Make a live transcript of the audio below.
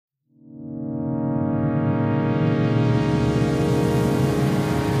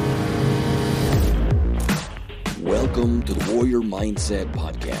Welcome to the Warrior Mindset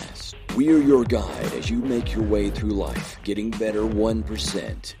Podcast. We are your guide as you make your way through life, getting better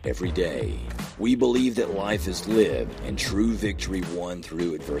 1% every day. We believe that life is lived and true victory won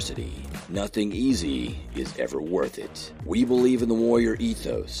through adversity. Nothing easy is ever worth it. We believe in the warrior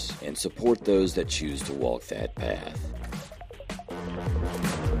ethos and support those that choose to walk that path.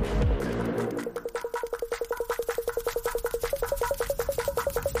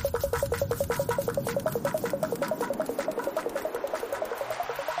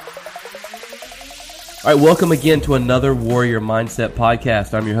 All right, welcome again to another Warrior Mindset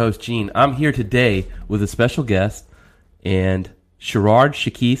Podcast. I'm your host, Gene. I'm here today with a special guest and Sherrod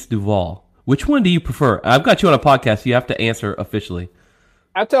Shakis Duval. Which one do you prefer? I've got you on a podcast, so you have to answer officially.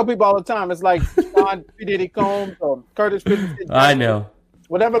 I tell people all the time, it's like Sean P. Diddy Combs or Curtis Christensen. I know.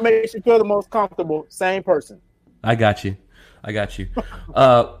 Whatever makes you feel the most comfortable, same person. I got you.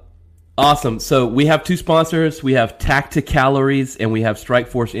 Awesome. So we have two sponsors. We have Tacticalories and we have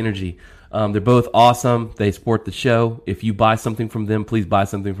Strikeforce Energy. They're both awesome. They support the show. If you buy something from them, please buy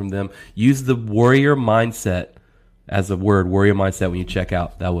something from them. Use the Warrior Mindset as a word, Warrior Mindset, when you check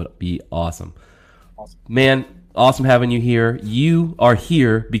out. That would be awesome. Man, awesome having you here. You are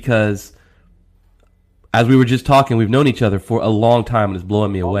here because, as we were just talking, we've known each other for a long time, and it's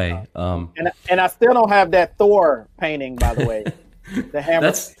blowing me away. And I still don't have that Thor painting, by the way. The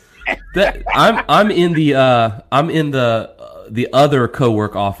hammer. I'm in the other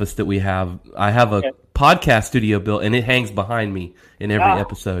co-work office that we have. I have a podcast studio built, and it hangs behind me in every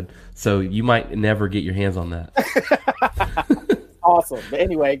episode. So you might never get your hands on that. Awesome. But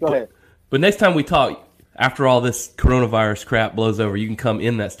anyway, go ahead. But next time we talk, after all this coronavirus crap blows over, you can come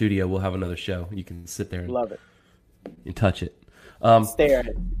in that studio. We'll have another show. You can sit there and love it and touch it. Stare at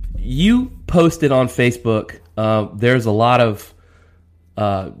it. You posted on Facebook. There's a lot of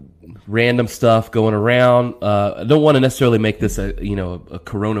random stuff going around. I don't want to necessarily make this a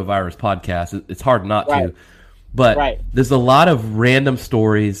coronavirus podcast. It's hard not to, but there's a lot of random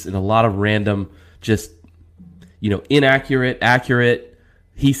stories and a lot of random, just inaccurate, accurate,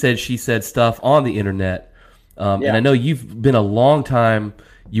 he said, she said stuff on the internet. And I know you've been a long time.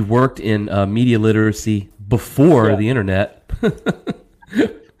 You worked in media literacy before the internet.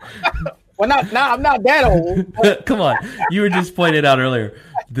 Well, I'm not that old. Come on, you were just pointing out earlier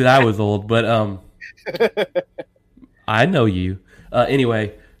that I was old, but I know you.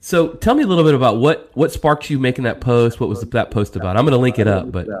 Anyway, so tell me a little bit about what sparked you making that post. What was that post about? I'm going to link it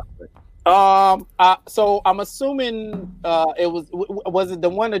up, but so I'm assuming it was it the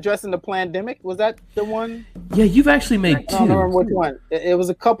one addressing the pandemic? Was that the one? Yeah, you've actually made two. I don't remember which one. It was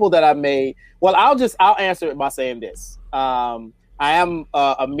a couple that I made. Well, I'll answer it by saying this. I am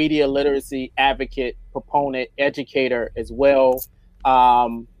a media literacy advocate, proponent, educator as well.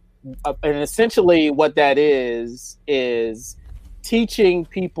 And essentially what that is teaching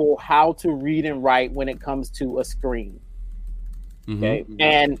people how to read and write when it comes to a screen. Okay.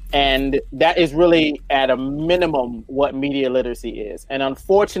 Mm-hmm. And that is really at a minimum what media literacy is. And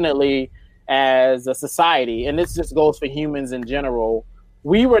unfortunately, as a society, and this just goes for humans in general,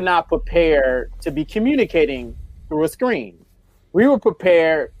 we were not prepared to be communicating through a screen. We were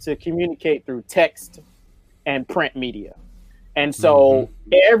prepared to communicate through text and print media. And so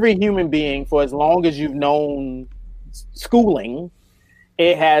every human being, for as long as you've known schooling,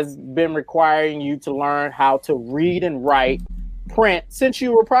 it has been requiring you to learn how to read and write print since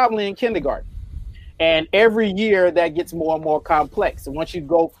you were probably in kindergarten. And every year that gets more and more complex. And once you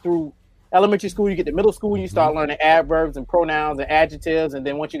go through elementary school, you get to middle school, you start learning adverbs and pronouns and adjectives. And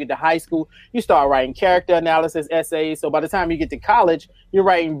then once you get to high school, you start writing character analysis essays. So by the time you get to college, you're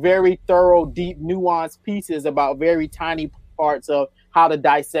writing very thorough, deep, nuanced pieces about very tiny parts of how to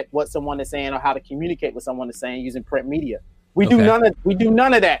dissect what someone is saying or how to communicate what someone is saying using print media. We do none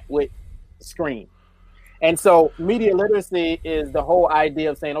of that with screen. And so media literacy is the whole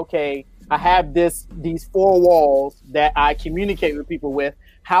idea of saying, okay, I have these four walls that I communicate with people with.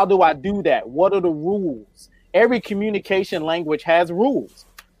 How do I do that? What are the rules? Every communication language has rules.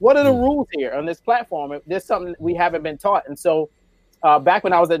 What are the rules here on this platform? There's something we haven't been taught. And so back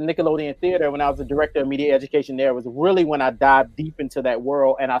when I was at Nickelodeon Theater, when I was the director of media education there, was really when I dived deep into that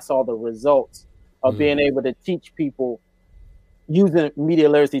world and I saw the results of being able to teach people using media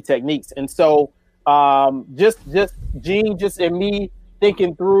literacy techniques. And so just Gene, just in me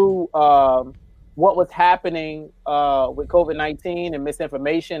thinking through what was happening with COVID-19 and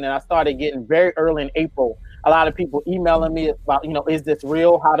misinformation. And I started getting very early in April, a lot of people emailing me about, is this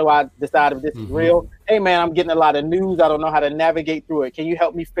real? How do I decide if this is real? Hey, man, I'm getting a lot of news. I don't know how to navigate through it. Can you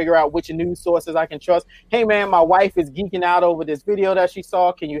help me figure out which news sources I can trust? Hey, man, my wife is geeking out over this video that she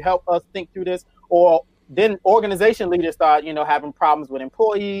saw. Can you help us think through this? Or then organization leaders start, having problems with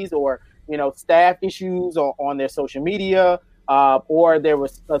employees or, staff issues on their social media, or there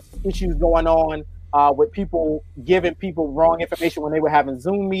was issues going on with people giving people wrong information when they were having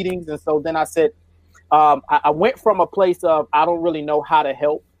Zoom meetings. And so then I said, I went from a place of, I don't really know how to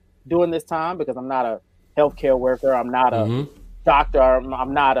help during this time because I'm not a healthcare worker. I'm not a doctor.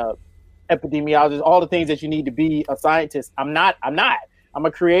 I'm not a epidemiologist, all the things that you need to be a scientist. I'm not. I'm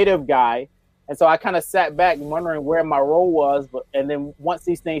a creative guy. And so I kind of sat back wondering where my role was. And then once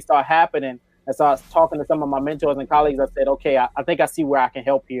these things start happening, and so I was talking to some of my mentors and colleagues, I said, okay, I think I see where I can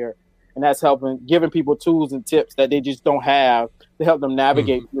help here. And that's giving people tools and tips that they just don't have to help them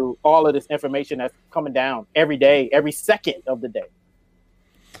navigate through all of this information that's coming down every day, every second of the day.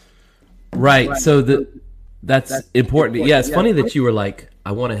 Right. So that's important. Yeah, it's funny that you were like,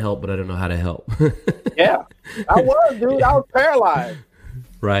 I want to help, but I don't know how to help. Yeah, I was, dude. I was paralyzed.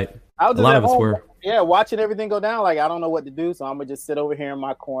 Right. I was A lot of us were. Yeah, watching everything go down. Like, I don't know what to do, so I'm gonna just sit over here in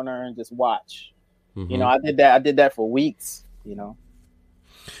my corner and just watch. I did that for weeks.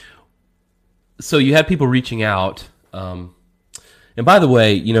 So you had people reaching out. And by the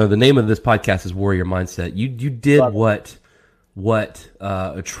way, the name of this podcast is Warrior Mindset. You did what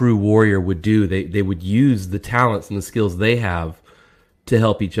a true warrior would do. They would use the talents and the skills they have to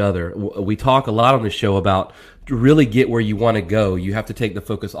help each other. We talk a lot on the show about to really get where you want to go, you have to take the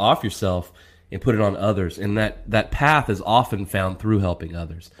focus off yourself and put it on others. And that path is often found through helping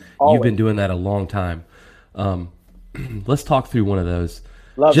others. Always. You've been doing that a long time. Let's talk through one of those.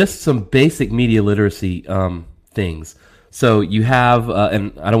 Some basic media literacy things. So you have,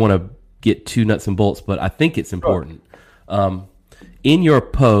 and I don't want to get too nuts and bolts, but I think it's important. In your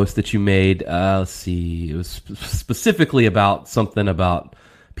post that you made, let's see, it was specifically about something about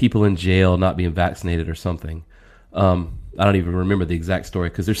people in jail not being vaccinated or something. I don't even remember the exact story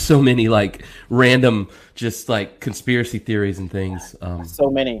because there's so many like random, just like conspiracy theories and things. So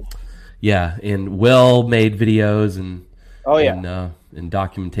many. Yeah, and well-made videos and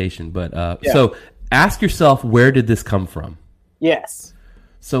documentation. But so ask yourself, where did this come from? Yes.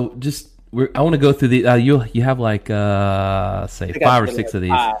 So just. I want to go through the. You have like say 5 or 6 of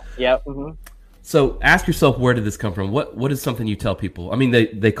these. Yep. Mm-hmm. So ask yourself, where did this come from? What is something you tell people? I mean,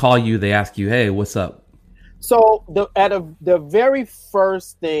 they call you, they ask you, hey, what's up? So the very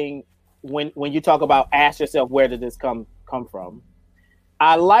first thing when you talk about ask yourself, where did this come from?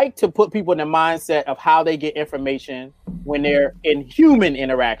 I like to put people in the mindset of how they get information when they're in human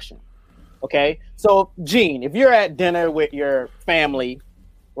interaction. Okay, so Gene, if you're at dinner with your family,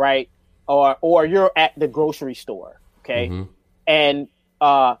 right? Or you're at the grocery store, okay, and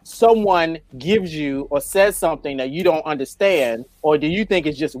someone gives you or says something that you don't understand, or do you think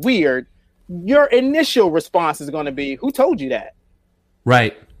it's just weird? Your initial response is going to be, "Who told you that?"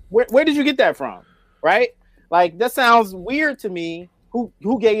 Right. Where did you get that from? Right? Like, that sounds weird to me. Who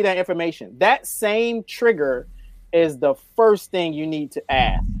gave you that information? That same trigger is the first thing you need to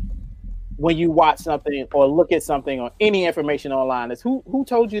ask when you watch something or look at something or any information online. Is who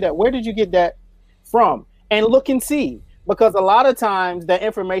told you that? Where did you get that from? And look and see, because a lot of times that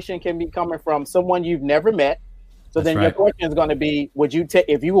information can be coming from someone you've never met. So That's then right. Your question is going to be, would you take,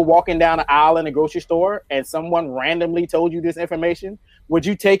 if you were walking down an aisle in a grocery store and someone randomly told you this information, would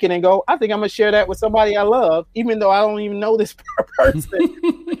you take it and go, I think I'm going to share that with somebody I love, even though I don't even know this person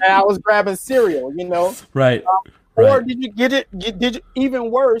and I was grabbing cereal, Right. Or did you get it? Did you,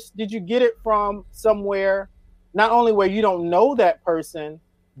 even worse, did you get it from somewhere, not only where you don't know that person,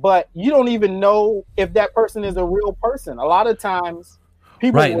 but you don't even know if that person is a real person? A lot of times,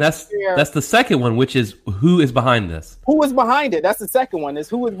 people right. That's the second one, which is who is behind this? Who is behind it? That's the second one. Is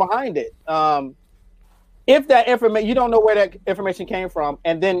who is behind it? If that information, you don't know where that information came from,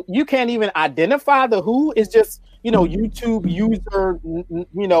 and then you can't even identify the who, is just YouTube user,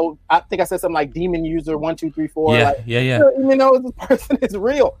 I think I said something like demon user 1234. Yeah. This person is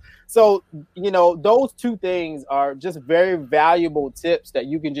real. So those two things are just very valuable tips that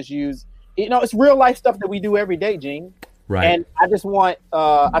you can just use. It's real life stuff that we do every day, Gene. Right. And I just want,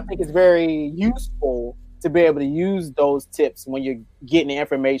 I think it's very useful to be able to use those tips when you're getting the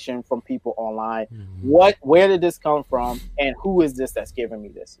information from people online. Mm-hmm. Where did this come from, and who is this that's giving me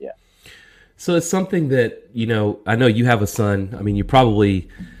this? Yeah. So it's something that, I know you have a son. I mean, you probably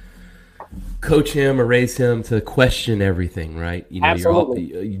coach him or raise him to question everything, right?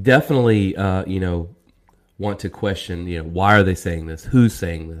 Absolutely. You definitely, want to question, why are they saying this? Who's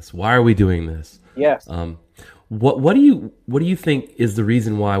saying this? Why are we doing this? Yes. What do you think is the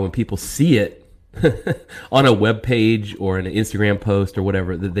reason why when people see it on a web page or an Instagram post or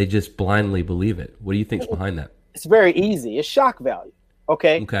whatever, that they just blindly believe it? What do you think's behind that? It's very easy. It's shock value.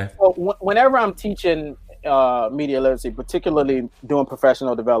 Okay. Okay. So whenever I'm teaching media literacy, particularly doing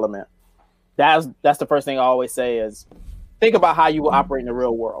professional development, that's the first thing I always say is think about how you will operate in the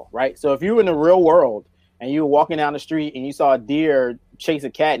real world, right? So if you were in the real world and you were walking down the street and you saw a deer chase a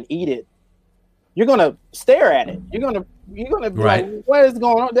cat and eat it, you're gonna stare at it. You're gonna be right. like, what is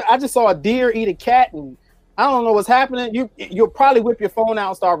going on? I just saw a deer eat a cat and I don't know what's happening. You'll probably whip your phone out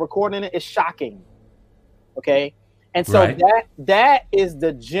and start recording it. It's shocking. Okay. And so right. that is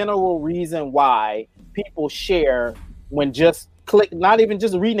the general reason why people share when just click, not even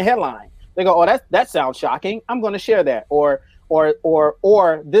just reading the headline. They go, oh, that sounds shocking. I'm going to share that. Or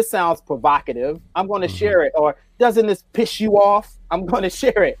this sounds provocative. I'm going to share it. Or doesn't this piss you off? I'm going to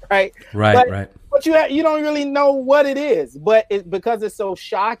share it. Right. Right. But you don't really know what it is. But because it's so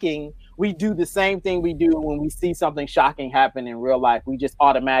shocking, we do the same thing we do when we see something shocking happen in real life. We just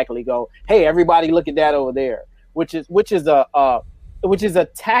automatically go, hey, everybody, look at that over there. Which is a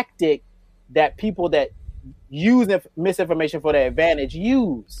tactic that people that use misinformation for their advantage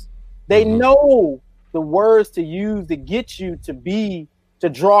use. They know the words to use to get you to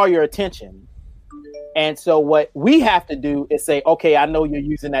draw your attention. And so what we have to do is say, okay, I know you're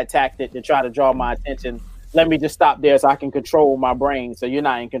using that tactic to try to draw my attention. Let me just stop there so I can control my brain so you're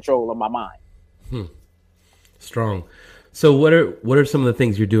not in control of my mind. Strong. So what are some of the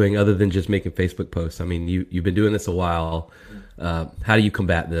things you're doing other than just making Facebook posts? I mean, you've been doing this a while. How do you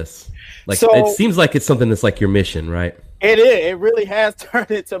combat this? It seems like it's something that's like your mission, right? It is. It really has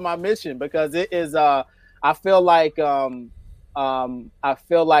turned into my mission because it is. I feel like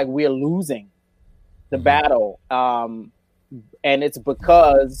we're losing the battle, and it's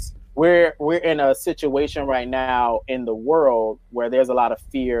because we're in a situation right now in the world where there's a lot of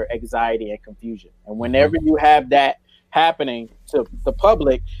fear, anxiety, and confusion. And whenever you have that happening to the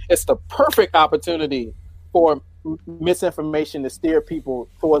public, it's the perfect opportunity for misinformation to steer people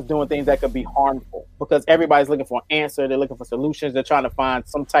towards doing things that could be harmful because everybody's looking for an answer. They're looking for solutions. They're trying to find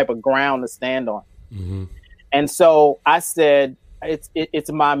some type of ground to stand on. And so I said,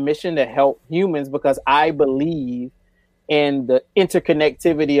 it's my mission to help humans because I believe in the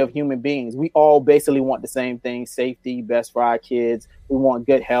interconnectivity of human beings. We all basically want the same thing: safety, best for our kids. We want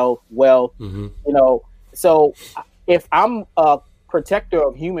good health, wealth, so if I'm a protector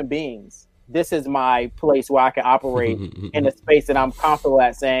of human beings, this is my place where I can operate in a space that I'm comfortable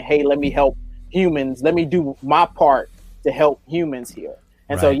at saying, hey, let me help humans. Let me do my part to help humans here.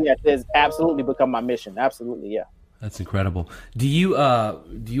 And so, yeah, it's absolutely become my mission. Absolutely. Yeah. That's incredible. Do you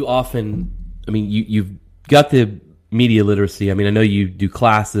often, I mean, you've got the media literacy. I mean, I know you do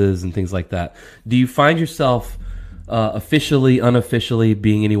classes and things like that. Do you find yourself officially, unofficially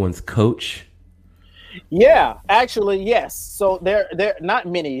being anyone's coach? Yeah, actually, yes. So there not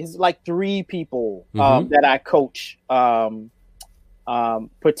many. It's like 3 people that I coach.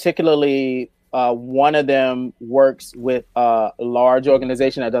 Particularly, one of them works with a large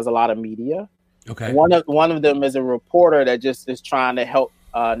organization that does a lot of media. Okay. One of them is a reporter that just is trying to help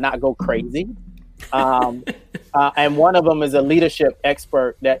not go crazy. And one of them is a leadership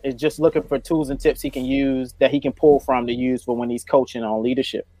expert that is just looking for tools and tips he can use that he can pull from to use for when he's coaching on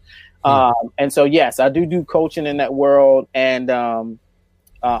leadership. And so, yes, I do coaching in that world. And I'm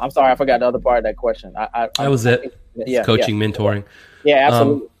sorry, I forgot the other part of that question. That was it. Yeah, coaching, mentoring. Yeah,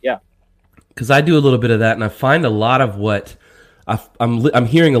 absolutely. Yeah. Because I do a little bit of that, and I find a lot of what I'm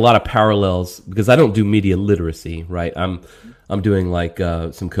hearing a lot of parallels because I don't do media literacy, right? I'm doing like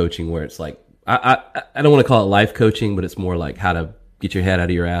some coaching where it's like I don't want to call it life coaching, but it's more like how to get your head out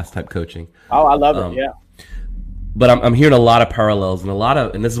of your ass type coaching. Oh, I love it. Yeah. But I'm hearing a lot of parallels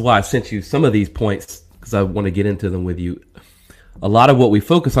and this is why I sent you some of these points because I want to get into them with you. A lot of what we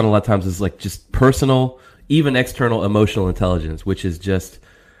focus on a lot of times is like just personal, even external emotional intelligence, which is just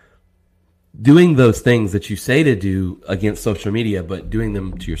doing those things that you say to do against social media, but doing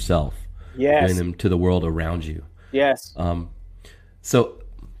them to yourself. Yes. Doing them to the world around you. Yes. So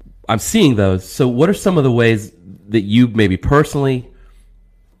I'm seeing those. So what are some of the ways that you maybe personally,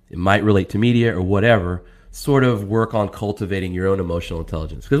 it might relate to media or whatever, sort of work on cultivating your own emotional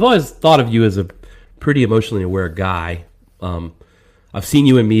intelligence? Because I've always thought of you as a pretty emotionally aware guy. I've seen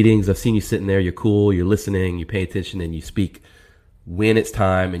you in meetings. I've seen you sitting there. You're cool. You're listening. You pay attention, and you speak when it's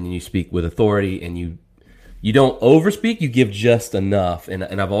time, and you speak with authority, and you don't overspeak. You give just enough, and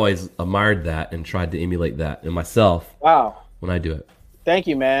I've always admired that and tried to emulate that in myself. Wow. When I do it. Thank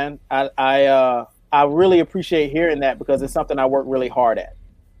you, man. I really appreciate hearing that because it's something I work really hard at.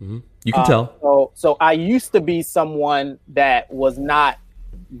 Mm-hmm. You can tell. So I used to be someone that was not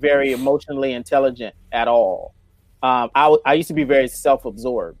very emotionally intelligent at all. I used to be very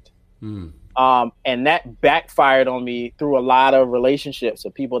self-absorbed. And that backfired on me through a lot of relationships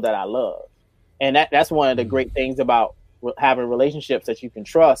with people that I love. And that's one of the great things about having relationships that you can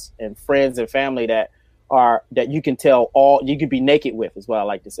trust, and friends and family that you can you can be naked with, is what I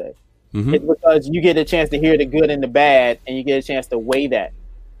like to say. Mm-hmm. It's because you get a chance to hear the good and the bad, and you get a chance to weigh that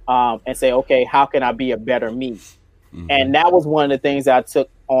and say, okay, how can I be a better me? Mm-hmm. And that was one of the things I took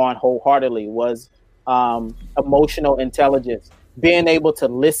on wholeheartedly was emotional intelligence, being able to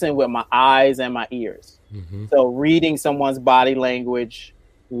listen with my eyes and my ears. Mm-hmm. So reading someone's body language,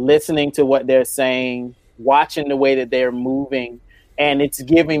 listening to what they're saying, watching the way that they're moving, and it's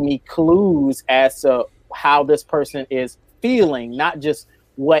giving me clues as to how this person is feeling, not just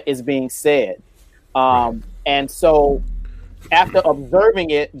what is being said. And so after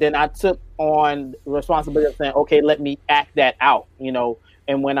observing it, then I took on the responsibility of saying, okay, let me act that out,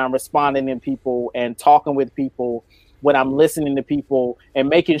 and when I'm responding to people and talking with people, when I'm listening to people, and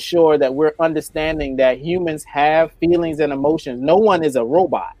making sure that we're understanding that humans have feelings and emotions. No one is a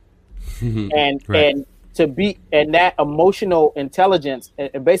robot. And that emotional intelligence,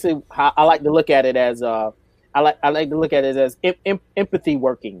 and basically how I like to look at it as empathy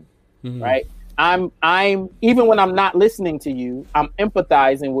working, right? I'm even when I'm not listening to you, I'm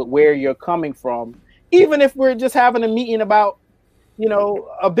empathizing with where you're coming from, even if we're just having a meeting about,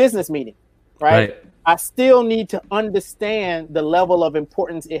 a business meeting, right? I still need to understand the level of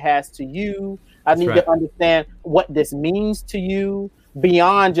importance it has to you. I need to understand what this means to you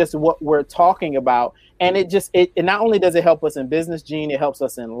beyond just what we're talking about. And it not only does it help us in business, Gene, it helps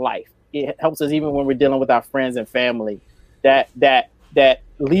us in life. It helps us even when we're dealing with our friends and family, that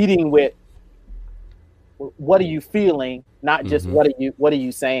leading with what are you feeling, not just what are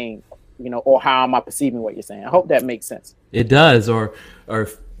you saying, or how am I perceiving what you're saying? I hope that makes sense. It does. Or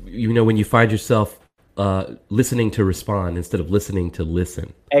when you find yourself listening to respond instead of listening to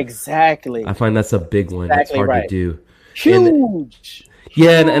listen. Exactly. I find that's a big one. Exactly. It's hard to do. Huge.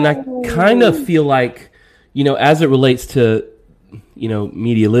 And I kind of feel like, as it relates to,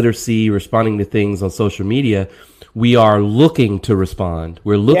 media literacy, responding to things on social media, we are looking to respond.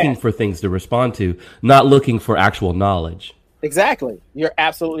 We're looking for things to respond to, not looking for actual knowledge. Exactly. You're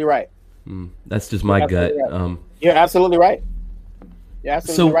absolutely right. That's just my gut. Right. You're absolutely right. You're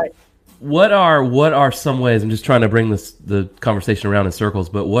absolutely right. What are some ways? I'm just trying to bring the conversation around in circles.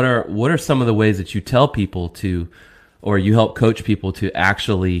 But what are some of the ways that you tell people to, or you help coach people to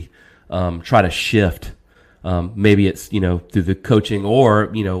actually try to shift? Maybe it's through the coaching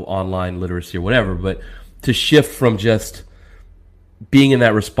or online literacy or whatever, but to shift from just being in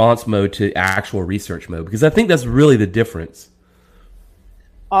that response mode to actual research mode, because I think that's really the difference.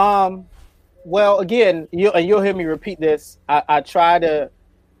 Well, again, you'll hear me repeat this. I try to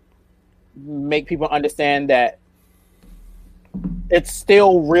make people understand that it's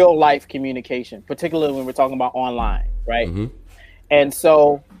still real life communication, particularly when we're talking about online, right? Mm-hmm. And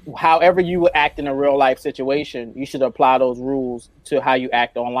so however you would act in a real life situation, you should apply those rules to how you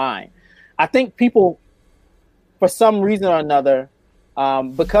act online. I think people, for some reason or another,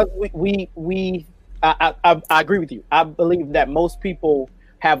 because I agree with you. I believe that most people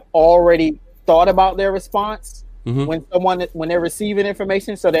have already thought about their response when they're receiving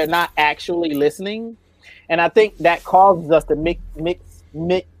information, so they're not actually listening. And I think that causes us to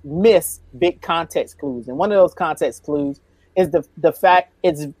miss big context clues. And one of those context clues is the fact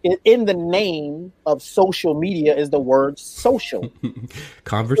it's in the name of social media is the word social.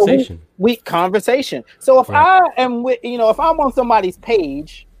 Conversation. So conversation. So if I am if I'm on somebody's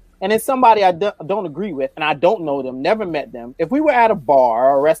page and it's somebody I don't agree with and I don't know them, never met them, if we were at a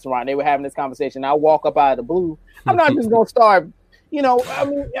bar or a restaurant, they were having this conversation, I walk up out of the blue, I'm not just going to start,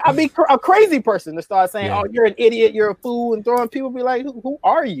 I'd be a crazy person to start saying, oh, you're an idiot, you're a fool, and throwing people, be like, who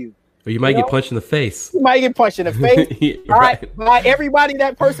are you? Or you might get punched in the face. You might get punched in the face by everybody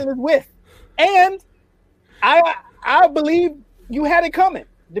that person is with. And I believe you had it coming,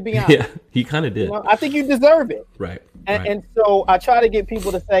 to be honest. Yeah, he kind of did. I think you deserve it. Right. And so I try to get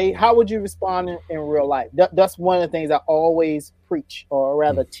people to say, how would you respond in real life? That's one of the things I always preach, or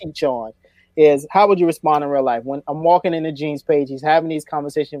rather teach on, is how would you respond in real life? When I'm walking into Gene's page, he's having these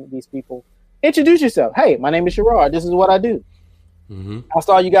conversations with these people. Introduce yourself. Hey, my name is Sherrod. This is what I do. Mm-hmm. I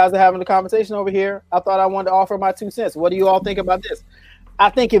saw you guys are having a conversation over here. I thought I wanted to offer my 2 cents. What do you all think about this? I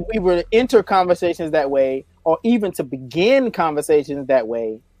think if we were to enter conversations that way, or even to begin conversations that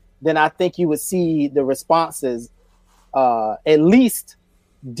way, then I think you would see the responses at least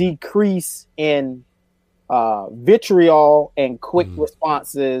decrease in vitriol and quick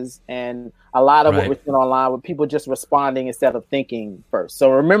responses, and a lot of what we're seeing online with people just responding instead of thinking first.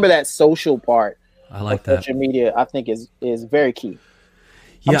 So remember that social part. I like that. Social media, I think, is very key.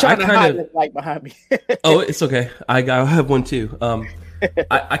 Yeah, I'm trying to hide this light behind me. Oh, it's okay. I have one too.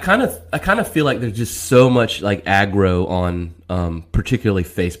 I kind of feel like there's just so much like aggro on particularly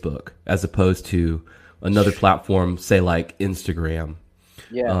Facebook as opposed to another platform, say like Instagram.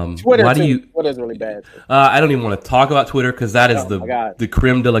 Yeah, Twitter. Why too. do you? Twitter's really bad. I don't even want to talk about Twitter because that is the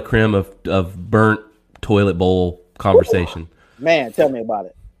creme de la creme of burnt toilet bowl conversation. Ooh, man, tell me about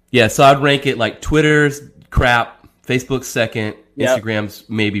it. Yeah, so I'd rank it like Twitter's crap, Facebook's second, Instagram's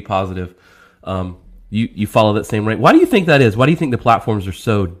maybe positive. You follow that same rank. Why do you think that is? Why do you think the platforms are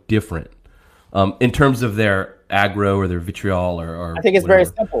so different in terms of their aggro or their vitriol or I think it's whatever?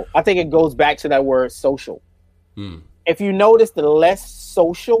 very simple. I think it goes back to that word social. If you notice, the less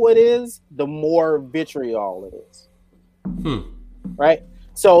social it is, the more vitriol it is. Right?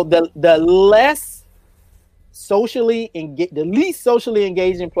 So the less the least socially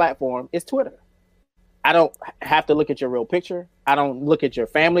engaging platform is Twitter. I don't have to look at your real picture. I don't look at your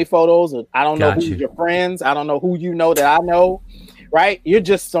family photos. I don't know who's your friends. I don't know who you know that I know. Right? You're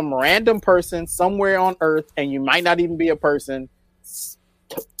just some random person somewhere on earth, and you might not even be a person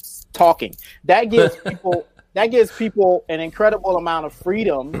talking. That gives people an incredible amount of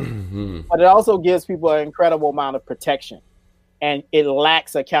freedom, but it also gives people an incredible amount of protection. And it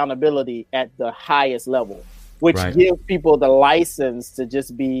lacks accountability at the highest level, which gives people the license to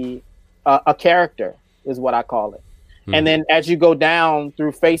just be a character, is what I call it. And then as you go down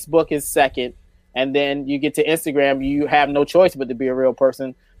through, Facebook is second, and then you get to Instagram, you have no choice but to be a real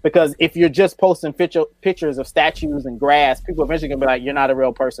person, because if you're just posting pictures of statues and grass, people eventually gonna be like, "You're not a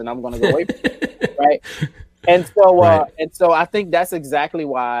real person. I'm going to go away from you." Right? And so I think that's exactly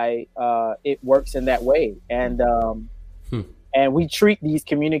why it works in that way. And and we treat these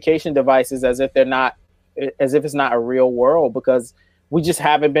communication devices as if it's not a real world, because we just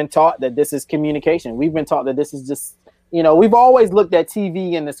haven't been taught that this is communication. We've been taught that this is just, we've always looked at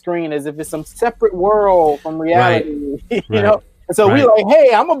TV and the screen as if it's some separate world from reality, you know? And so we're like,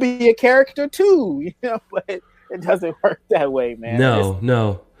 hey, I'm going to be a character too, but it doesn't work that way, man.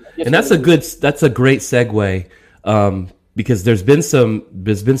 No. And that's a great segue. Because there's been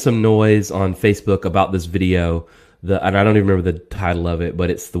some noise on Facebook about this video, and I don't even remember the title of it, but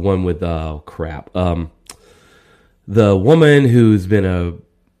it's the one with the woman who's been a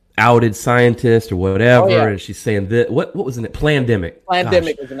outed scientist or whatever, and she's saying that what was in it? Plandemic.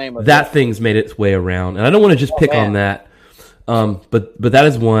 Plandemic is the name of that thing's made its way around, and I don't want to just pick on that, but that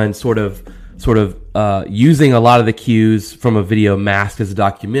is one sort of using a lot of the cues from a video masked as a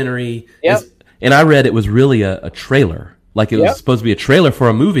documentary. Yep. And I read it was really a trailer. Like it was supposed to be a trailer for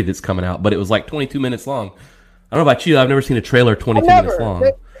a movie that's coming out, but it was like 22 minutes long. I don't know about you. I've never seen a trailer 22 minutes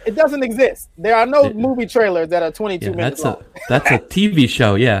long. It doesn't exist. There are no movie trailers that are 22 minutes long. That's a TV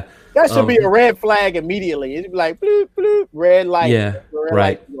show, yeah. That should be a red flag immediately. It'd be like, bloop, bloop, red light. Yeah,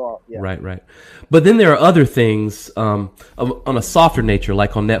 right. But then there are other things on a softer nature,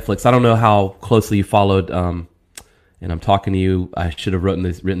 like on Netflix. I don't know how closely you followed, and I'm talking to you. I should have written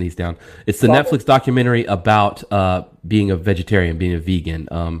these down. It's the Netflix documentary about being a vegetarian, being a vegan.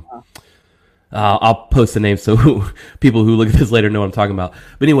 I'll post the name so people who look at this later know what I'm talking about.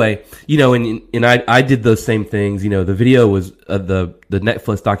 But anyway, and I did those same things. The video was the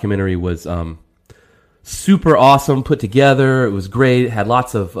Netflix documentary was super awesome, put together. It was great. It had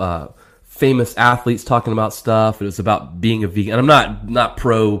lots of famous athletes talking about stuff. It was about being a vegan. And I'm not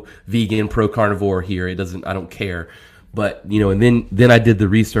pro vegan, pro carnivore here. I don't care. But and then I did the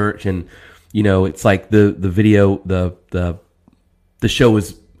research, and it's like the video, the show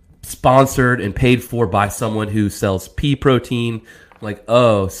was sponsored and paid for by someone who sells pea protein. Like,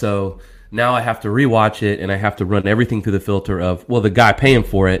 oh, so now I have to rewatch it, and I have to run everything through the filter of, well, the guy paying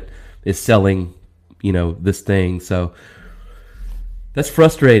for it is selling, this thing. So that's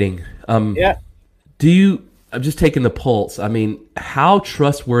frustrating. I'm just taking the pulse. I mean, how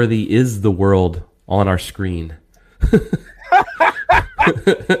trustworthy is the world on our screen? What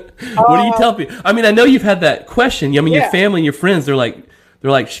do you tell people? I mean, I know you've had that question. I mean, your family and your friends, they're like,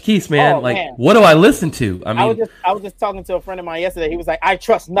 Shakis, man, what do I listen to? I mean, I was just talking to a friend of mine yesterday. He was like, I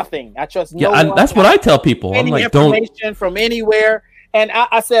trust nothing. I trust no one. That's what I tell people. I'm like, information from anywhere. And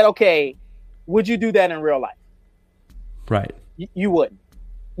I said, okay, would you do that in real life? Right. You wouldn't.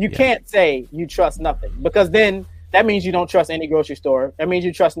 You can't say you trust nothing, because then that means you don't trust any grocery store. That means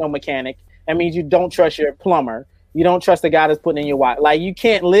you trust no mechanic. That means you don't trust your plumber. You don't trust the guy that's putting in your water. Like, you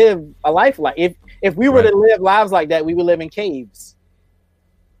can't live a life like, if we were to live lives like that, we would live in caves.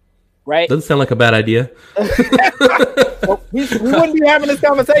 Right? Doesn't sound like a bad idea. Well, we wouldn't be having this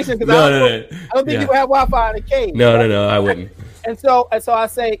conversation, because I don't think you would have Wi-Fi in a cave. No, I wouldn't. And so I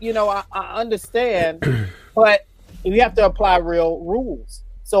say, I understand, but we have to apply real rules.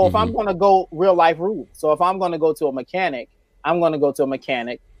 So if I'm going to go real life rules, so if I'm going to go to a mechanic I'm going to go to a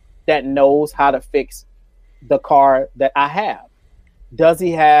mechanic that knows how to fix the car that I have. Does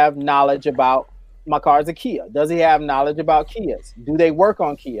he have knowledge about my car is a Kia? Does he have knowledge about Kias? Do they work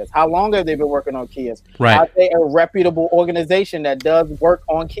on Kias? How long have they been working on Kias? Right. Are they a reputable organization that does work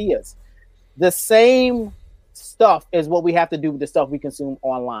on Kias? The same stuff is what we have to do with the stuff we consume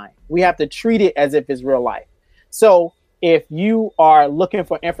online. We have to treat it as if it's real life. So if you are looking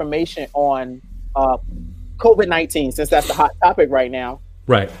for information on COVID-19, since that's the hot topic right now,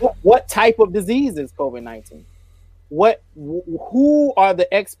 right? What type of disease is COVID-19? Who are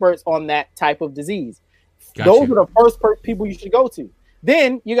the experts on that type of disease? Gotcha. Those are the first people you should go to.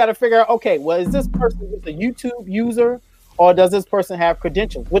 Then you got to figure out, okay, well, is this person just a YouTube user, or does this person have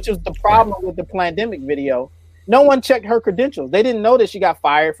credentials? Which is the problem with the pandemic video. No one checked her credentials. They didn't know that she got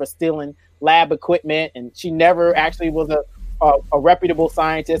fired for stealing lab equipment, and she never actually was a reputable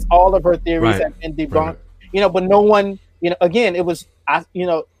scientist. All of her theories have been debunked. Right. But no one, again, it was,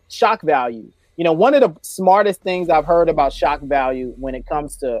 shock value. One of the smartest things I've heard about shock value when it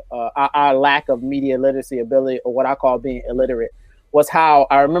comes to our lack of media literacy ability, or what I call being illiterate, was how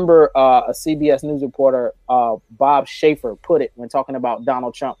I remember a CBS News reporter, Bob Schaefer, put it when talking about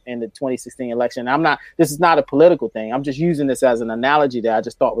Donald Trump in the 2016 election. This is not a political thing. I'm just using this as an analogy that I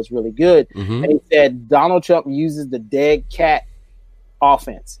just thought was really good. Mm-hmm. And he said Donald Trump uses the dead cat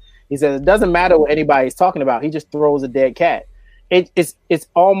offense. He says it doesn't matter what anybody's talking about. He just throws a dead cat. It's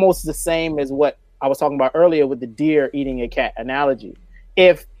almost the same as what I was talking about earlier with the deer eating a cat analogy.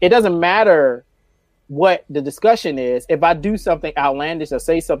 If it doesn't matter what the discussion is, if I do something outlandish or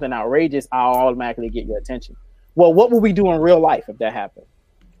say something outrageous, I'll automatically get your attention. Well, what would we do in real life if that happened?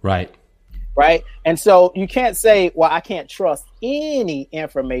 Right. And so you can't say, well, I can't trust any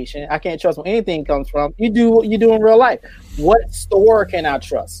information. I can't trust where anything comes from. You do what you do in real life. What store can I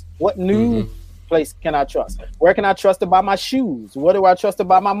trust? What news place can I trust? Where can I trust to buy my shoes? What do I trust to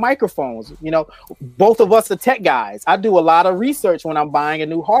buy my microphones? Both of us are tech guys. I do a lot of research when I'm buying a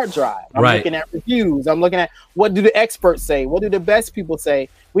new hard drive. I'm looking at reviews. I'm looking at what do the experts say? What do the best people say?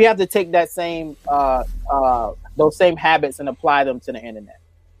 We have to take that same those same habits and apply them to the internet.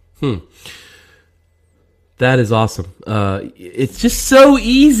 That is awesome. It's just so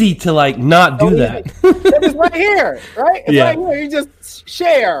easy to not do that. It's right here, right? It's right here. You just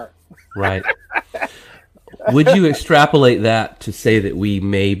share. Right. Would you extrapolate that to say that we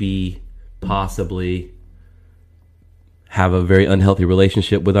maybe possibly have a very unhealthy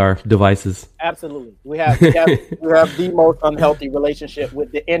relationship with our devices? Absolutely. We have the most unhealthy relationship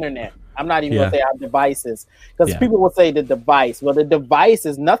with the internet. I'm not even going to say our devices, because people will say the device. Well, the device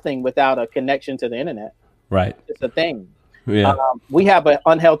is nothing without a connection to the internet. Right. It's a thing. Yeah. We have an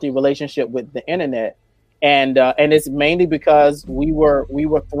unhealthy relationship with the internet. And it's mainly because we were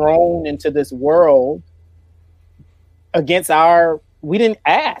thrown into this world against we didn't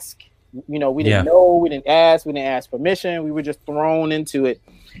ask, we didn't know, we didn't ask permission. We were just thrown into it.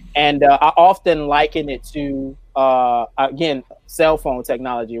 And I often liken it to, again, cell phone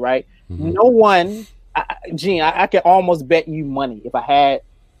technology, right? Mm-hmm. No one, Gene, I could almost bet you money. If I had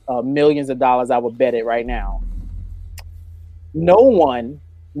millions of dollars, I would bet it right now. No one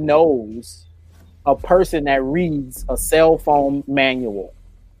knows a person that reads a cell phone manual.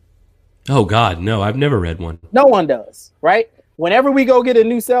 Oh God, no, I've never read one. No one does, right? Whenever we go get a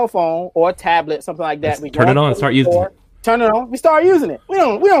new cell phone or a tablet, something like that, we turn it on and start using it. Turn it on, we start using it. We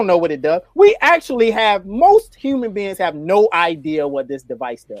don't know what it does. We actually most human beings have no idea what this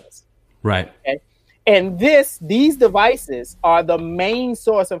device does. Right. Okay? And these devices are the main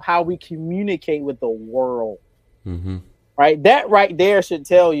source of how we communicate with the world. Mm-hmm. Right, that right there should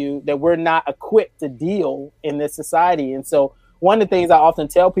tell you that we're not equipped to deal in this society. And so one of the things I often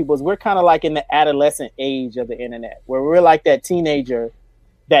tell people is we're kind of like in the adolescent age of the internet, where we're like that teenager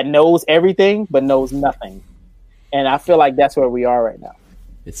that knows everything but knows nothing. And I feel like that's where we are right now.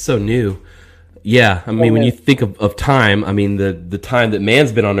 It's so new. Yeah, I mean, when you think of time, I mean, the time that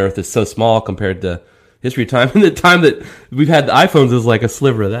man's been on Earth is so small compared to history of time. And the time that we've had the iPhones is like a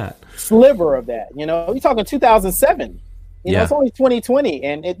sliver of that. You're talking 2007. It's only 2020,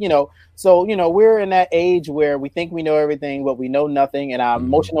 and we're in that age where we think we know everything, but we know nothing, and our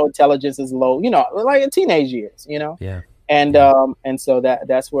emotional intelligence is low. Like in teenage years. Yeah. And so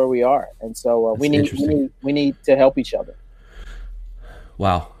that's where we are, and so we need to help each other.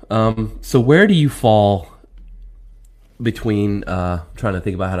 Wow. So where do you fall between? I'm trying to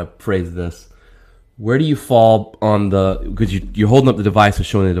think about how to phrase this. Where do you fall on because you're holding up the device or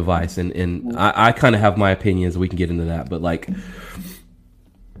showing the device, and I kind of have my opinions. We can get into that, but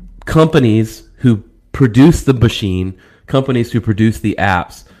companies who produce the machine, companies who produce the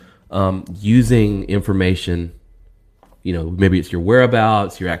apps, using information maybe it's your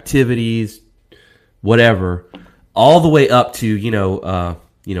whereabouts, your activities, whatever, all the way up to,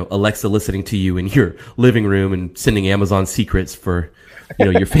 Alexa listening to you in your living room and sending Amazon secrets for,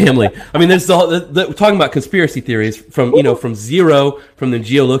 your family. I mean, there's talking about conspiracy theories from zero, from them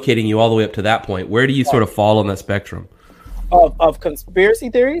geolocating you all the way up to that point. Where do you sort of fall on that spectrum? Of conspiracy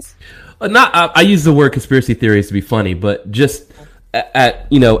theories? I use the word conspiracy theories to be funny, but just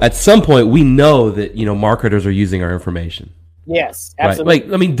at some point we know that, marketers are using our information. Yes, absolutely.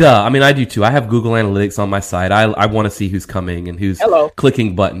 Right. Duh. I do too. I have Google Analytics on my site. I want to see who's coming and who's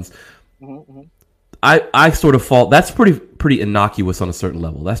clicking buttons. Mm-hmm. I sort of fall. That's pretty innocuous on a certain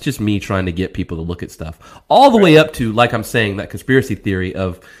level. That's just me trying to get people to look at stuff. All the way up to, like I'm saying, that conspiracy theory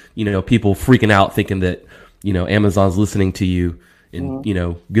of, people freaking out thinking that, Amazon's listening to you and,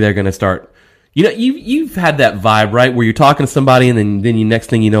 they're going to start. You've had that vibe, right? Where you're talking to somebody and then you next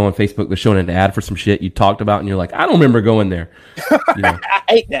thing you know on Facebook, they're showing an ad for some shit you talked about and you're like, I don't remember going there. I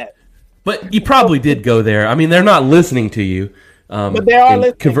hate that. But you probably did go there. I mean, they're not listening to you. But they are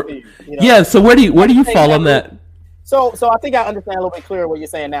listening to you. Yeah, so where do you fall on that? So I think I understand a little bit clearer what you're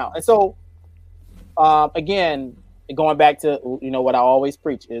saying now. And so, again, going back to, what I always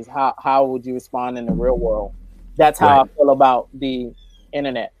preach is how would you respond in the real world? That's how I feel about the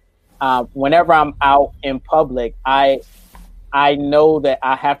internet. Whenever I'm out in public, I know that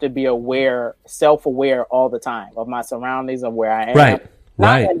I have to be self-aware all the time of my surroundings, of where I am. Right.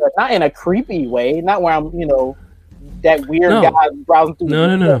 Not in a creepy way, not where I'm, that weird guy browsing through.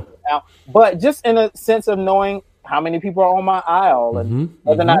 No. But just in a sense of knowing how many people are on my aisle and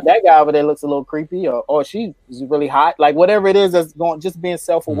whether or not that guy over there looks a little creepy or she's really hot, like whatever it is that's going, just being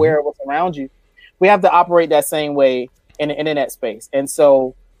self-aware of what's around you. We have to operate that same way in the internet space. And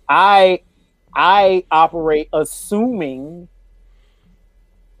so I operate assuming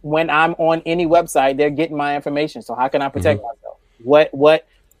when I'm on any website, they're getting my information. So how can I protect myself? What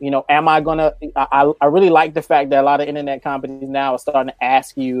am I gonna? I really like the fact that a lot of internet companies now are starting to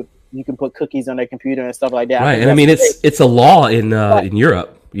ask you can put cookies on their computer and stuff like that. Right, and I mean it's a law in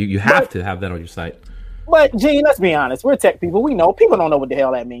Europe. You have to have that on your site. But Gene, let's be honest, we're tech people. We know people don't know what the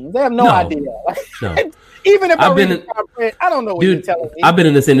hell that means. They have no idea. No. Even if I read it, I don't know what you're telling me. I've been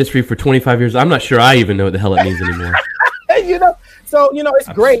in this industry for 25 years. I'm not sure I even know what the hell it means anymore. So it's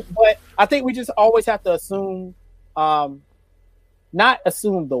great, but I think we just always have to assume, not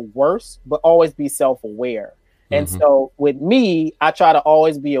assume the worst, but always be self-aware. And so with me, I try to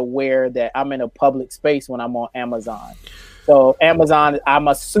always be aware that I'm in a public space when I'm on Amazon. So Amazon, I'm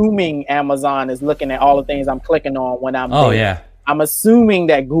assuming Amazon is looking at all the things I'm clicking on when I'm there. Yeah. I'm assuming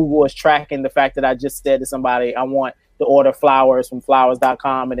that Google is tracking the fact that I just said to somebody, I want to order flowers from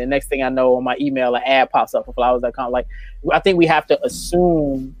flowers.com. And the next thing I know on my email, an ad pops up for flowers.com. Like, I think we have to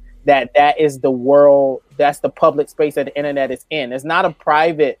assume that is the world, that's the public space that the internet is in. It's not a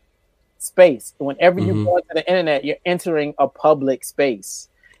private space. Whenever you go into the internet, you're entering a public space.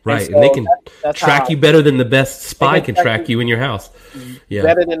 Right, and they can track you better than the best spy can track you in your house. Yeah,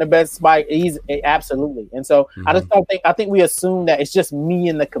 better than the best spy. Absolutely. And so I just don't think. I think we assume that it's just me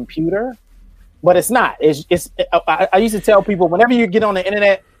and the computer, but it's not. I used to tell people whenever you get on the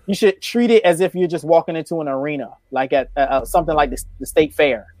internet, you should treat it as if you're just walking into an arena, like at something like the state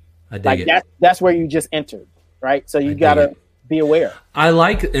fair. I dig it. That's where you just entered, right? So you gotta be aware. I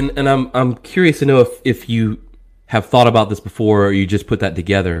like, and I'm curious to know if you have thought about this before or you just put that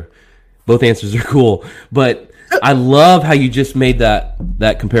together. Both answers are cool, but I love how you just made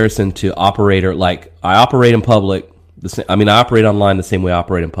that comparison to operator. Like, I operate in public. I operate online the same way I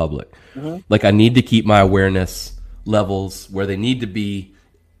operate in public. Like, I need to keep my awareness levels where they need to be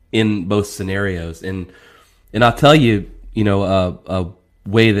in both scenarios. And I'll tell you, a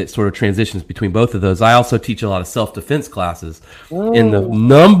way that sort of transitions between both of those. I also teach a lot of self-defense classes. And the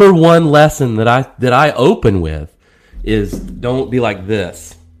number one lesson that I open with is don't be like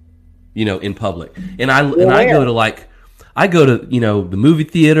this, in public. And I go to the movie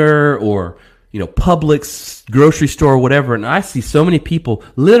theater or Publix, grocery store, whatever, and I see so many people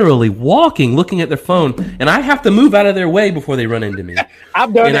literally walking, looking at their phone, and I have to move out of their way before they run into me.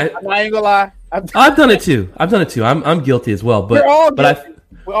 I've done it. I'm not even gonna lie. I've done it too. I'm guilty as well. But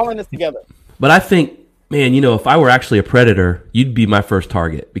we're all in this together. But I think, man, if I were actually a predator, you'd be my first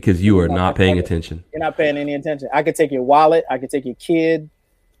target because you are not paying attention. You're not paying any attention. I could take your wallet. I could take your kid.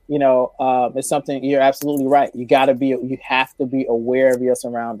 It's something. You're absolutely right. You have to be aware of your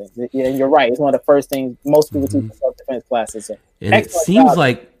surroundings. And you're right. It's one of the first things most people teach in self-defense classes. And it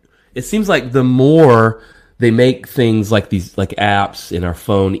seems like the more they make things like these, like apps in our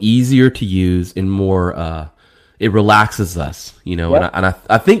phone, easier to use and more it relaxes us, you know. Yep. And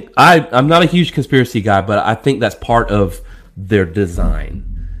I think I'm not a huge conspiracy guy, but I think that's part of their design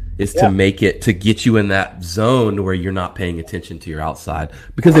is to make it, to get you in that zone where you're not paying attention to your outside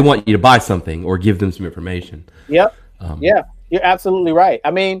because they want you to buy something or give them some information. Yep. Yeah, you're absolutely right.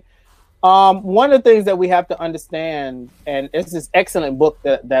 I mean, one of the things that we have to understand, and it's this excellent book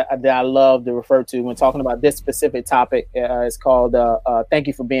that I love to refer to when talking about this specific topic, is called Thank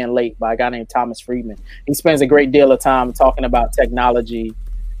You for Being Late by a guy named Thomas Friedman. He spends a great deal of time talking about technology.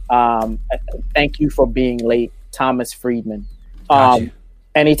 Thank You for Being Late, Thomas Friedman.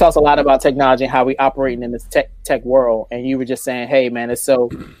 And he talks a lot about technology and how we operating in this tech world. And you were just saying, hey, man, it's so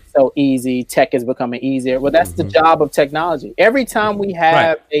easy. Tech is becoming easier. Well, that's the job of technology. Every time we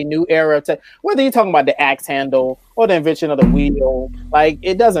have a new era of tech, whether you're talking about the axe handle or the invention of the wheel, like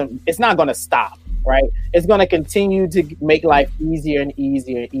it's not going to stop, right? It's going to continue to make life easier and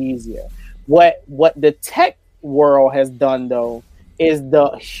easier and easier. What the tech world has done, though, is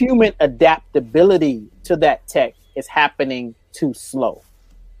the human adaptability to that tech is happening too slow.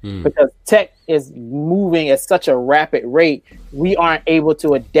 Because tech is moving at such a rapid rate, we aren't able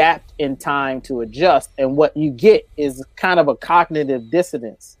to adapt in time to adjust. And what you get is kind of a cognitive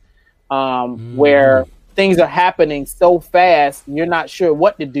dissonance where things are happening so fast, you're not sure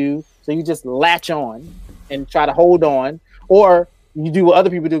what to do. So you just latch on and try to hold on. Or you do what other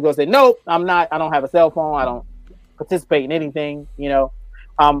people do, go say, nope, I don't have a cell phone. I don't participate in anything.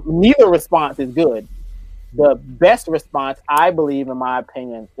 Neither response is good. The best response, I believe, in my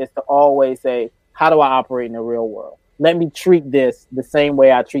opinion, is to always say, how do I operate in the real world? Let me treat this the same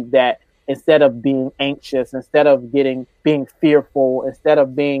way I treat that, instead of being anxious, instead of being fearful, instead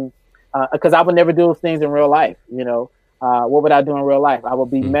of being, because I would never do those things in real life. What would I do in real life? I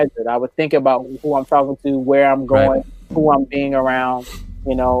would be measured. I would think about who I'm talking to, where I'm going, who I'm being around,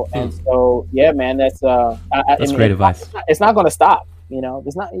 and so, yeah, man, that's great advice. It's not going to stop.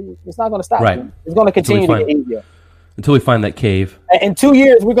 It's not going to stop. Right. It's going to continue to get easier until we find that cave. In 2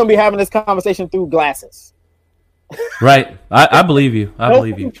 years, we're going to be having this conversation through glasses. Right. I believe you. I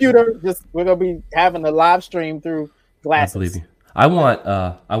believe you. Computer. We're going to be having a live stream through glasses. I believe you.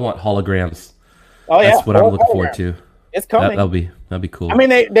 I want holograms. Oh yeah, that's what I'm looking forward to. It's coming. That'd be cool. I mean,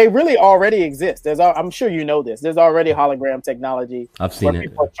 they really already exist. I'm sure you know this. There's already hologram technology. I've seen it.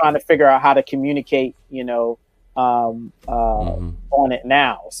 People are trying to figure out how to communicate. On it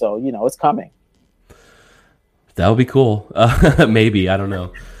now, so it's coming. That would be cool. Maybe, I don't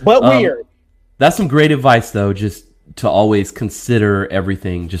know, but weird. That's some great advice, though, just to always consider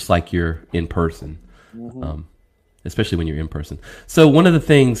everything just like you're in person, especially when you're in person. So one of the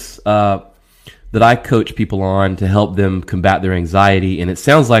things that I coach people on to help them combat their anxiety, and it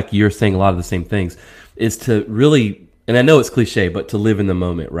sounds like you're saying a lot of the same things, is to really, and I know it's cliche, but to live in the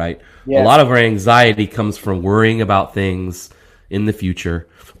moment, right? Yeah. A lot of our anxiety comes from worrying about things in the future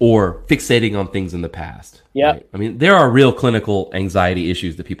or fixating on things in the past. Yeah. Right? I mean, there are real clinical anxiety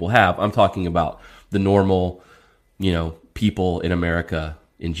issues that people have. I'm talking about the normal, people in America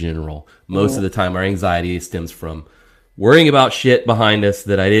in general. Most of the time, our anxiety stems from worrying about shit behind us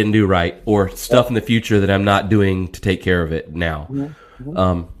that I didn't do right, or stuff in the future that I'm not doing to take care of it now.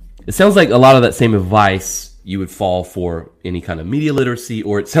 It sounds like a lot of that same advice you would fall for any kind of media literacy,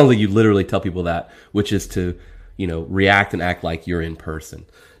 or it sounds like you literally tell people that, which is to, react and act like you're in person.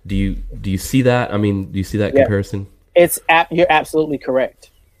 Do you see that? I mean, do you see that comparison? You're absolutely correct.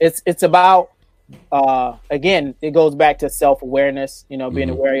 It's about, again, it goes back to self-awareness, being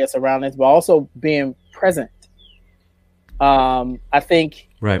aware of your surroundings, but also being present. I think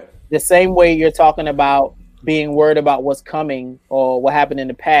the same way you're talking about being worried about what's coming or what happened in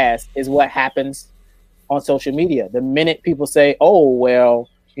the past is what happens on social media. The minute people say, oh, well,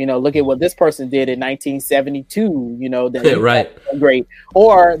 look at what this person did in 1972, that great.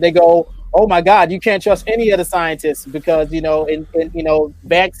 Or they go, oh my God, you can't trust any of the scientists because,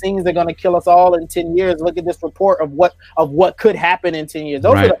 vaccines are going to kill us all in 10 years. Look at this report of what could happen in 10 years.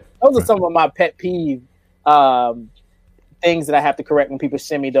 Those are some of my pet peeve things that I have to correct when people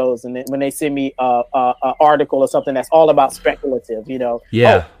send me those, and when they send me a article or something that's all about speculative,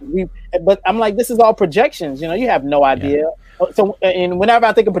 Yeah. But I'm like, this is all projections. You have no idea. Yeah. So, and whenever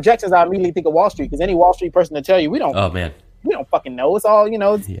I think of projections, I immediately think of Wall Street, because any Wall Street person to tell you we don't. Oh man, we don't fucking know. It's all If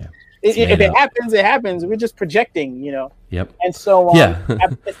it happens, it happens. We're just projecting. Yep. And so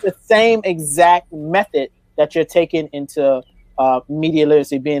it's the same exact method that you're taking into media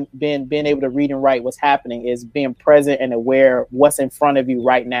literacy, being able to read and write what's happening, is being present and aware of what's in front of you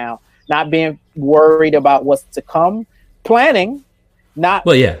right now, not being worried about what's to come, planning, not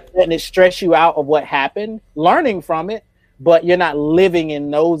letting it stress you out of what happened, learning from it, but you're not living in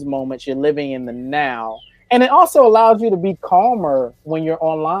those moments. You're living in the now. And it also allows you to be calmer when you're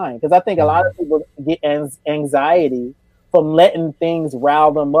online, because I think a lot of people get anxiety from letting things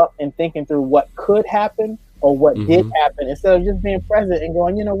rile them up and thinking through what could happen or what did happen, instead of just being present and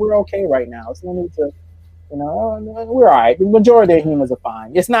going, we're okay right now. So we need to, we're all right. The majority of humans are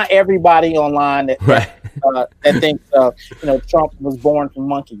fine. It's not everybody online that that thinks Trump was born from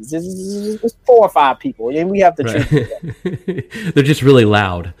monkeys. It's 4 or 5 people, and we have to treat them. They're just really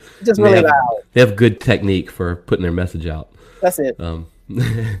loud. Loud. They have good technique for putting their message out. That's it. Well,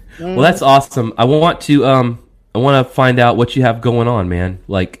 that's awesome. I want to find out what you have going on, man.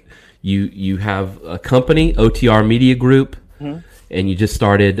 Like you have a company, OTR Media Group. And you just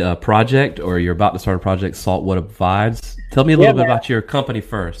started a project, or you're about to start a project, Saltwater Vibes. Tell me a little bit about your company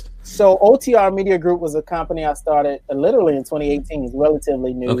first. So OTR Media Group was a company I started literally in 2018. It's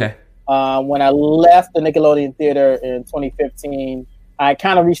relatively new. Okay. When I left the Nickelodeon Theater in 2015, I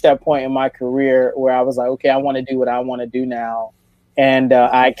kind of reached that point in my career where I was like, okay, I want to do what I want to do now. And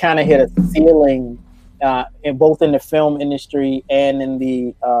I kind of hit a ceiling in both in the film industry and in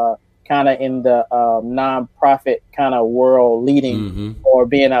the kind of in the nonprofit kind of world, leading or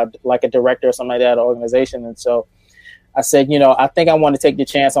being a director or something like that, organization. And so I said, I think I want to take the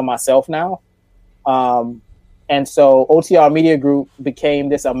chance on myself now. And so OTR Media Group became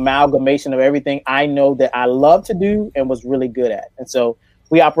this amalgamation of everything I know that I love to do and was really good at. And so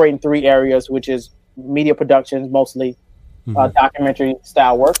we operate in 3 areas, which is media productions, mostly documentary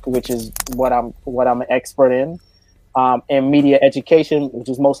style work, which is what I'm an expert in. And media education, which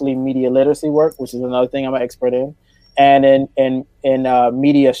is mostly media literacy work, which is another thing I'm an expert in, and in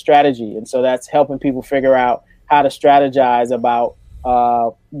media strategy. And so that's helping people figure out how to strategize about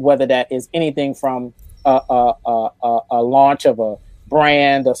whether that is anything from a launch of a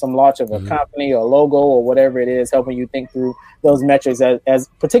brand or some launch of a company or logo or whatever it is, helping you think through those metrics as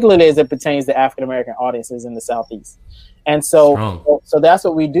particularly as it pertains to African American audiences in the Southeast. And so that's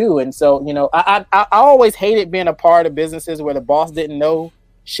what we do. And so, I always hated being a part of businesses where the boss didn't know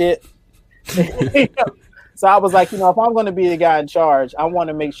shit. So I was like, if I'm going to be the guy in charge, I want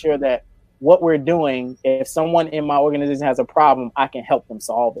to make sure that what we're doing, if someone in my organization has a problem, I can help them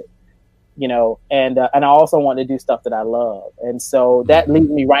solve it. And I also want to do stuff that I love. And so that leads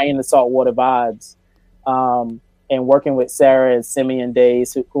me right into Saltwater Vibes, and working with Sarah and Simeon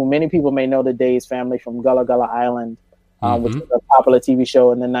Days, who many people may know the Days family from Gullah Gullah Island. Which was a popular TV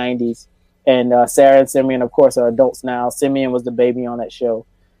show in the 90s. And Sarah and Simeon, of course, are adults now. Simeon was the baby on that show.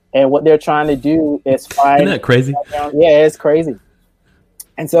 And what they're trying to do is find... Isn't that crazy? Yeah, it's crazy.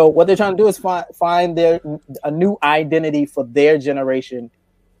 And so what they're trying to do is find a new identity for their generation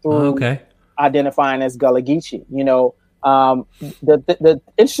through identifying as Gullah Geechee. The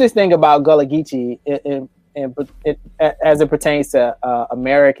interesting thing about Gullah Geechee, as it pertains to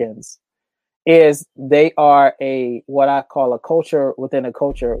Americans, is they are what I call a culture within a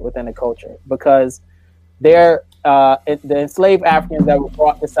culture within a culture, because they're the enslaved Africans that were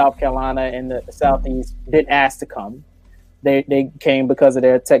brought to South Carolina and the Southeast didn't ask to come. They came because of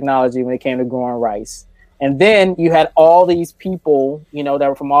their technology when it came to growing rice. And then you had all these people, that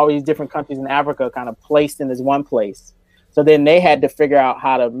were from all these different countries in Africa kind of placed in this one place. So then they had to figure out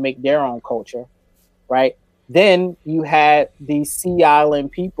how to make their own culture, right? Then you had these Sea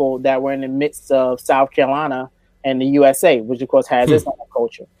Island people that were in the midst of South Carolina and the USA, which of course has its own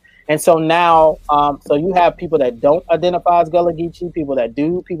culture. And so now, so you have people that don't identify as Gullah Geechee, people that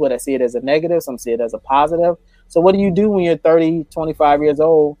do, people that see it as a negative, some see it as a positive. So what do you do when you're 30, 25 years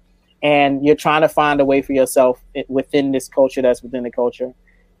old and you're trying to find a way for yourself within this culture that's within the culture?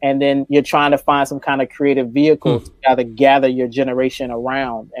 And then you're trying to find some kind of creative vehicle to gather your generation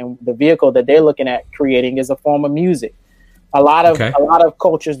around. And the vehicle that they're looking at creating is a form of music. A lot of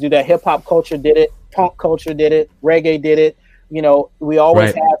cultures do that. Hip hop culture did it. Punk culture did it. Reggae did it. We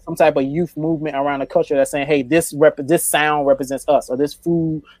always have some type of youth movement around the culture that's saying, hey, this sound represents us, or this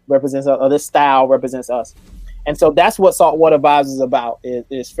food represents us, or this style represents us. And so that's what Saltwater Vibes is about,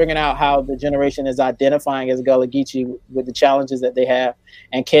 is figuring out how the generation is identifying as Gullah Geechee with the challenges that they have,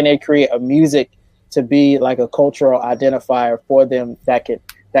 and can they create a music to be like a cultural identifier for them that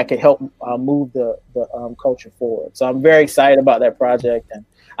could help move the culture forward. So I'm very excited about that project, and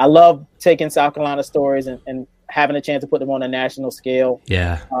I love taking South Carolina stories and having a chance to put them on a national scale.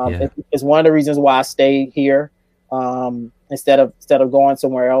 It's one of the reasons why I stay here. Instead of going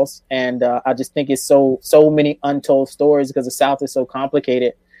somewhere else. And I just think it's so many untold stories, because the South is so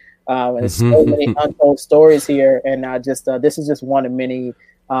complicated. And there's so many untold stories here. And I just this is just one of many.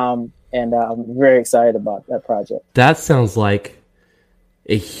 And I'm very excited about that project. That sounds like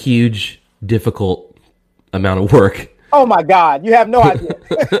a huge, difficult amount of work. Oh my God, you have no idea.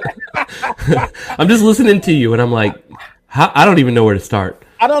 I'm just listening to you, and I'm like, I don't even know where to start.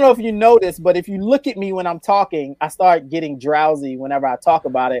 I don't know if you notice, but if you look at me when I'm talking, I start getting drowsy whenever I talk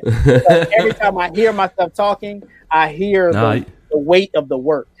about it. Every time I hear myself talking, I hear the weight of the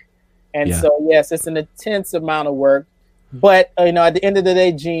work. And so, yes, it's an intense amount of work. But, at the end of the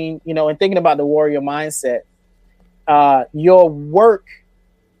day, Gene, and thinking about the warrior mindset, your work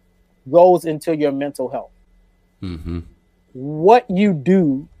goes into your mental health. Mm-hmm. What you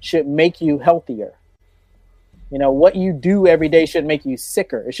do should make you healthier. What you do every day should make you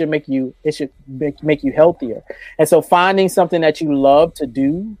sicker. It should make you healthier. And so finding something that you love to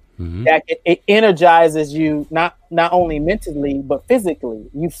do, that it energizes you, not only mentally, but physically.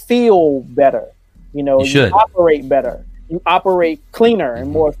 You feel better. You operate better. You operate cleaner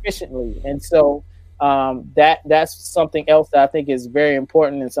and more efficiently. And so that's something else that I think is very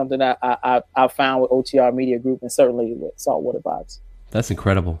important and something that I found with OTR Media Group and certainly with Saltwater Vibes. That's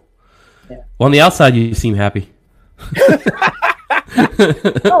incredible. Yeah. Well, on the outside, you seem happy.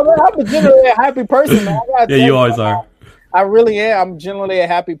 Oh, man, I'm generally a happy person, man. Yeah, you always are. I really am. I'm generally a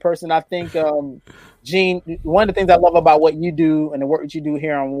happy person. I think, Gene, one of the things I love about what you do and the work that you do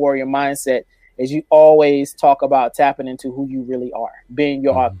here on Warrior Mindset is you always talk about tapping into who you really are, being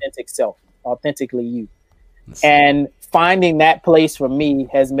your authentic self, authentically you. And finding that place for me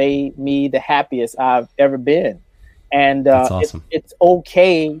has made me the happiest I've ever been. And that's awesome. It's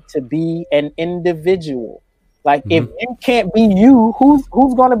okay to be an individual. Like if you can't be you, who's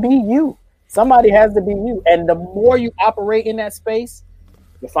going to be you? Somebody has to be you. And the more you operate in that space,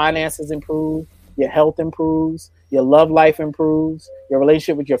 your finances improve, your health improves, your love life improves, your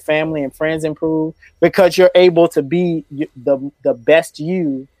relationship with your family and friends improve because you're able to be the best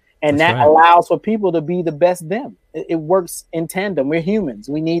you. And That's that right. allows for people to be the best them. It works in tandem. We're humans.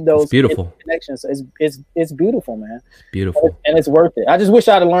 We need those beautiful connections. So it's beautiful, man. It's beautiful. And it's worth it. I just wish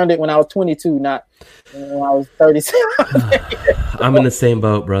I'd have learned it when I was 22, not when I was 37. I'm in the same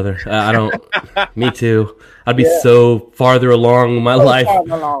boat, brother. I don't. Me too. I'd be so farther along in my life.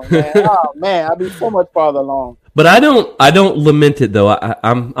 Farther along, man. Oh man, I'd be so much farther along. But I don't lament it though.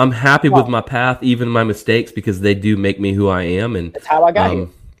 I'm happy with my path, even my mistakes, because they do make me who I am. And that's how I got here.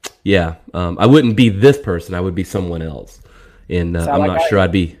 Yeah, I wouldn't be this person. I would be someone else, and I'm not sure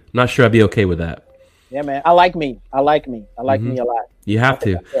I'd be okay with that. Yeah, man. I like me. I like me a lot. You have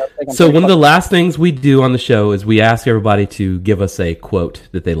to. So one of the last things we do on the show is we ask everybody to give us a quote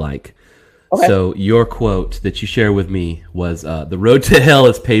that they like. Okay. So your quote that you share with me was, "The road to hell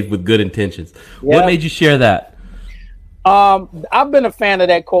is paved with good intentions." Yeah. What made you share that? I've been a fan of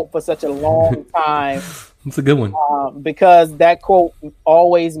that quote for such a long time. It's a good one. Because that quote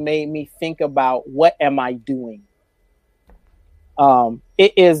always made me think about what am I doing?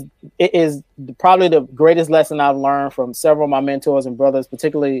 It is probably the greatest lesson I've learned from several of my mentors and brothers,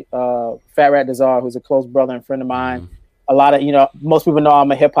 particularly Fat Rat Dazar, who's a close brother and friend of mine. A lot of, most people know I'm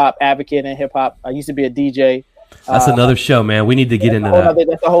a hip hop advocate and hip hop. I used to be a DJ. That's another show, man. We need to get into that.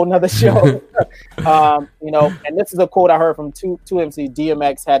 That's a whole nother show. And this is a quote I heard from 2MC.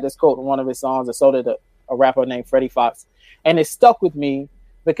 DMX had this quote in one of his songs, and so did a rapper named Freddie Fox. And it stuck with me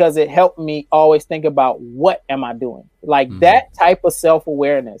because it helped me always think about what am I doing? Like that type of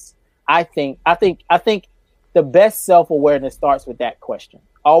self-awareness. I think the best self-awareness starts with that question.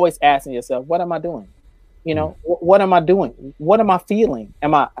 Always asking yourself, what am I doing? What am I doing? What am I feeling?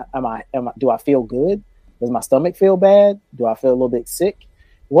 Do I feel good? Does my stomach feel bad? Do I feel a little bit sick?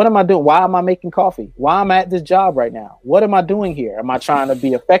 What am I doing? Why am I making coffee? Why am I at this job right now? What am I doing here? Am I trying to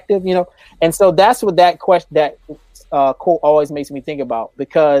be effective? And so that's what that question, that quote always makes me think about,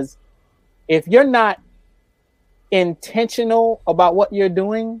 because if you're not intentional about what you're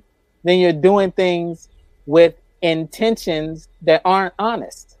doing, then you're doing things with intentions that aren't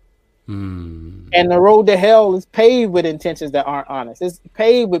honest. And the road to hell is paved with intentions that aren't honest. It's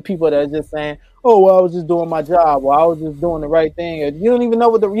paved with people that are just saying, "Oh, well, I was just doing my job. Well, I was just doing the right thing." And you don't even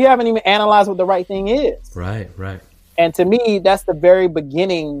know you haven't even analyzed what the right thing is. Right. And to me, that's the very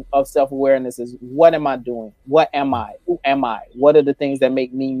beginning of self-awareness: is what am I doing? What am I? Who am I? What are the things that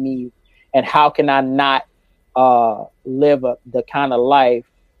make me me? And how can I not live the kind of life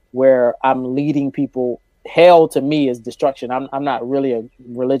where I'm leading people? Hell to me is destruction. I'm not really a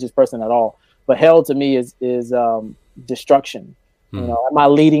religious person at all, but hell to me is destruction. Am I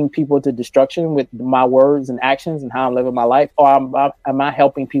leading people to destruction with my words and actions and how I'm living my life, or am I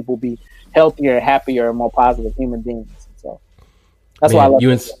helping people be healthier, happier, and more positive human beings? So that's why I love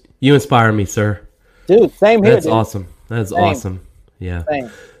you inspire me, sir. Dude, same here. That's awesome. That's awesome. Yeah.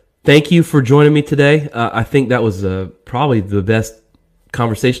 Same. Thank you for joining me today. I think that was probably the best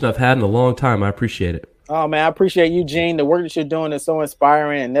conversation I've had in a long time. I appreciate it. Oh man, I appreciate you, Gene. The work that you're doing is so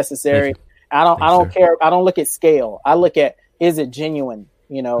inspiring and necessary. I Thanks, don't sir. care. I don't look at scale. I look at, is it genuine?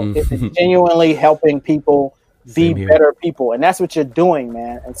 You know, is it genuinely helping people be Same here. better people? And that's what you're doing,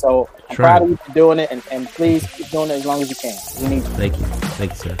 man. And so I'm Trying. proud of you for doing it. And please keep doing it as long as you can. We need you.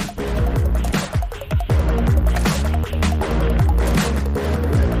 Thank you, sir.